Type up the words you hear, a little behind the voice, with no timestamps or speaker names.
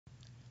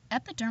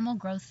Epidermal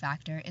growth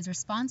factor is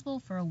responsible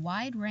for a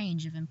wide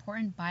range of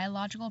important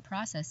biological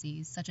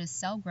processes such as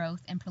cell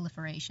growth and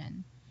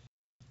proliferation.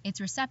 Its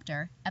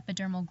receptor,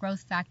 epidermal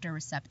growth factor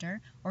receptor,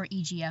 or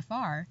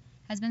EGFR,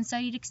 has been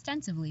studied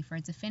extensively for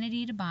its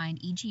affinity to bind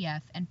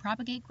EGF and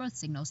propagate growth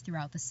signals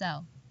throughout the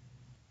cell.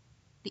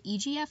 The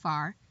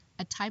EGFR,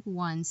 a type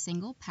 1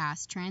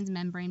 single-pass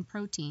transmembrane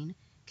protein,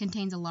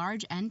 contains a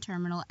large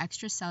N-terminal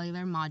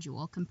extracellular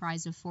module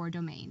comprised of 4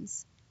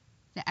 domains.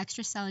 The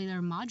extracellular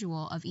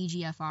module of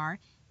EGFR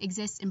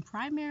exists in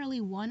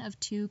primarily one of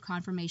 2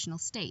 conformational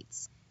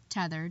states,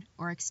 tethered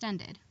or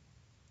extended.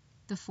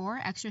 The 4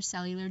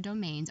 extracellular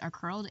domains are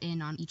curled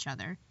in on each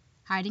other,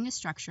 hiding a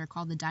structure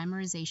called the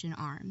dimerization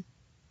arm.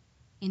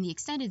 In the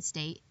extended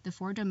state, the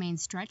 4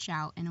 domains stretch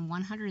out in a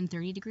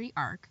 130-degree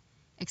arc,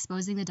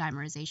 exposing the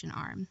dimerization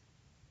arm.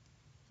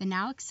 The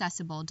now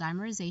accessible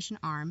dimerization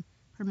arm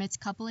permits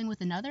coupling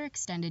with another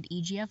extended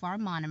EGFR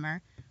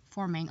monomer,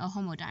 forming a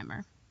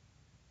homodimer.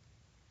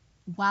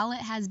 While it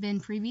has been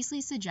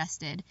previously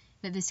suggested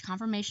that this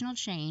conformational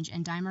change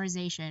and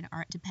dimerization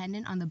are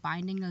dependent on the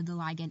binding of the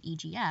ligand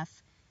EGF,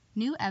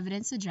 new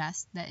evidence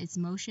suggests that its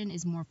motion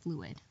is more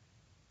fluid.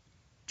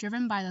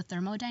 Driven by the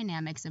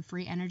thermodynamics of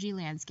free energy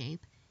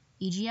landscape,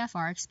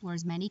 EGFR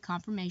explores many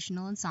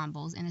conformational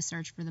ensembles in a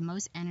search for the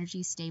most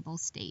energy-stable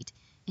state,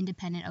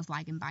 independent of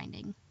ligand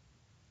binding.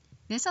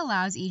 This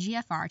allows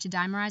EGFR to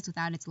dimerize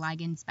without its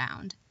ligands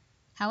bound.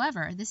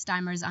 However, this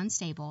dimer is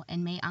unstable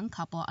and may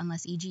uncouple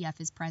unless EGF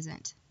is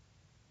present.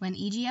 When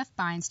EGF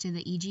binds to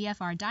the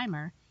EGFR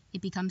dimer,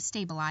 it becomes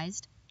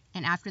stabilized,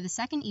 and after the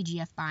second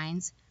EGF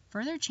binds,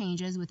 further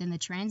changes within the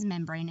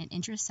transmembrane and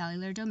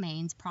intracellular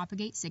domains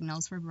propagate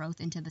signals for growth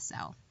into the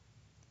cell.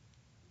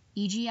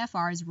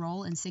 EGFR's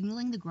role in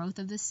signaling the growth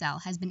of the cell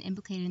has been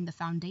implicated in the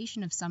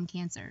foundation of some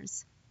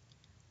cancers.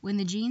 When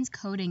the genes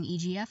coding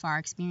EGFR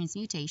experience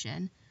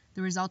mutation,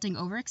 the resulting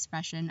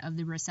overexpression of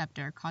the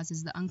receptor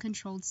causes the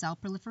uncontrolled cell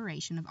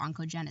proliferation of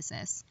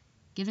oncogenesis,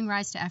 giving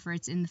rise to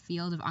efforts in the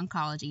field of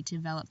oncology to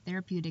develop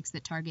therapeutics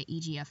that target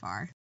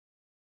EGFR.